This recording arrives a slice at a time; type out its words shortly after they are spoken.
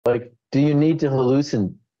Like, do you need to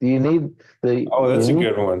hallucinate? Do you need the Oh, you that's a need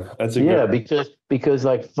good one. That's a good yeah, one. because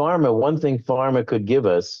like pharma, one thing pharma could give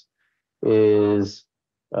us is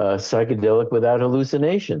psychedelic without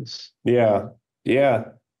hallucinations. Yeah. Yeah.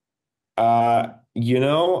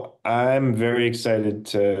 I'm very excited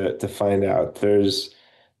to find out. There's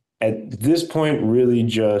at this point really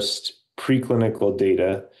just preclinical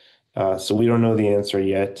data. So we don't know the answer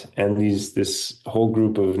yet. And this whole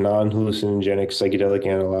group of non-hallucinogenic psychedelic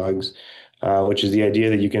analogs, which is the idea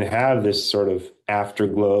that you can have this sort of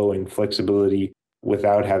afterglow and flexibility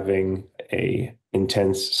without having a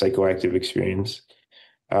intense psychoactive experience.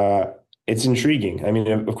 Uh, it's intriguing. I mean,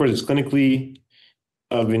 of course, it's clinically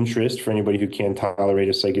of interest for anybody who can't tolerate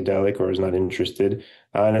a psychedelic or is not interested.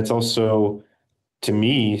 And it's also, to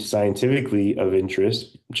me, scientifically of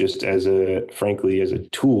interest, just frankly, as a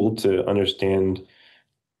tool to understand,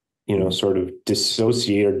 sort of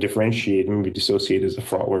dissociate or differentiate, maybe dissociate is a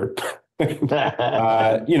fraught word.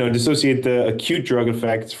 Dissociate the acute drug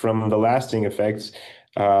effects from the lasting effects,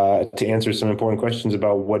 to answer some important questions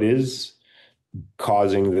about what is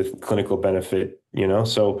causing the clinical benefit,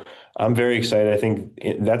 So I'm very excited. I think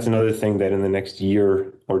that's another thing that in the next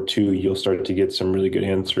year or two, you'll start to get some really good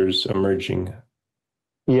answers emerging.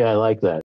 Yeah, I like that.